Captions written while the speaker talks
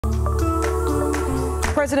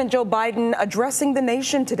President Joe Biden addressing the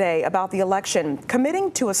nation today about the election,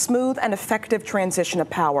 committing to a smooth and effective transition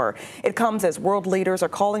of power. It comes as world leaders are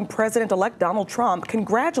calling President-elect Donald Trump,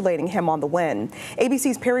 congratulating him on the win.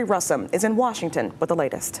 ABC's Perry Russum is in Washington with the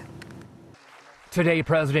latest. Today,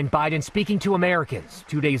 President Biden speaking to Americans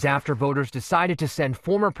 2 days after voters decided to send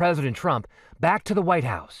former President Trump back to the White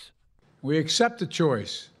House. We accept the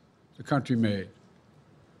choice the country made.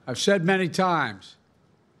 I've said many times,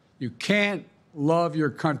 you can't love your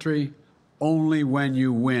country only when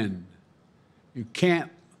you win. You can't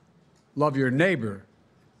love your neighbor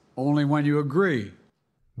only when you agree.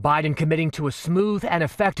 Biden committing to a smooth and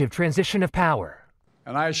effective transition of power.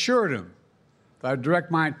 And I assured him that I'd direct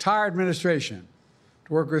my entire administration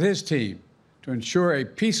to work with his team to ensure a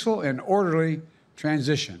peaceful and orderly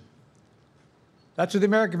transition. That's what the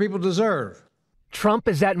American people deserve. Trump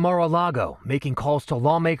is at Mar-a-Lago making calls to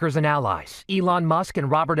lawmakers and allies. Elon Musk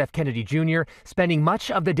and Robert F. Kennedy Jr. spending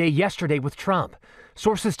much of the day yesterday with Trump.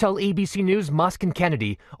 Sources tell ABC News Musk and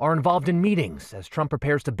Kennedy are involved in meetings as Trump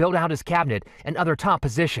prepares to build out his cabinet and other top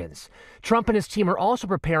positions. Trump and his team are also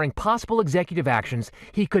preparing possible executive actions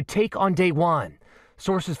he could take on day one.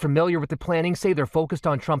 Sources familiar with the planning say they're focused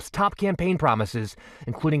on Trump's top campaign promises,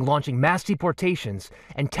 including launching mass deportations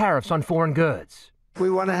and tariffs on foreign goods. We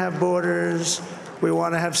want to have borders, we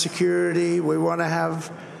want to have security, we want to have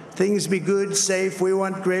things be good, safe, we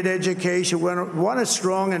want great education, we want a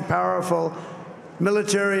strong and powerful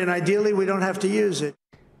military, and ideally we don't have to use it.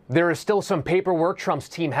 There is still some paperwork Trump's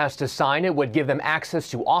team has to sign. It would give them access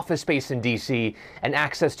to office space in D.C. and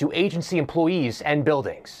access to agency employees and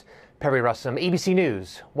buildings. Perry Russum, ABC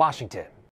News, Washington.